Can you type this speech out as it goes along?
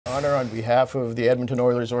Honor on behalf of the Edmonton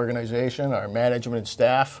Oilers organization, our management and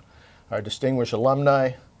staff, our distinguished alumni,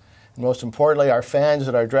 and most importantly, our fans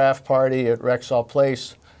at our draft party at Rexall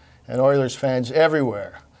Place, and Oilers fans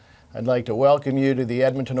everywhere. I'd like to welcome you to the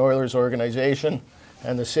Edmonton Oilers organization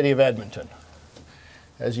and the City of Edmonton.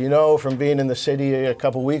 As you know from being in the city a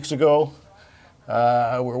couple weeks ago,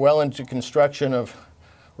 we're well into construction of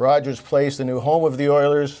Rogers Place, the new home of the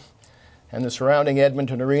Oilers, and the surrounding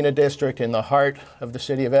Edmonton Arena District in the heart of the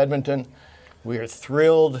City of Edmonton. We are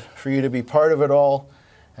thrilled for you to be part of it all,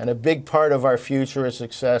 and a big part of our future is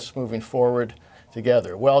success moving forward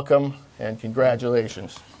together. Welcome and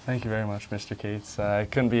congratulations. Thank you very much, Mr. Katz. I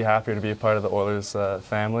couldn't be happier to be a part of the Oilers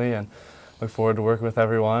family, and look forward to working with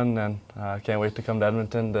everyone, and can't wait to come to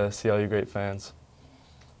Edmonton to see all you great fans.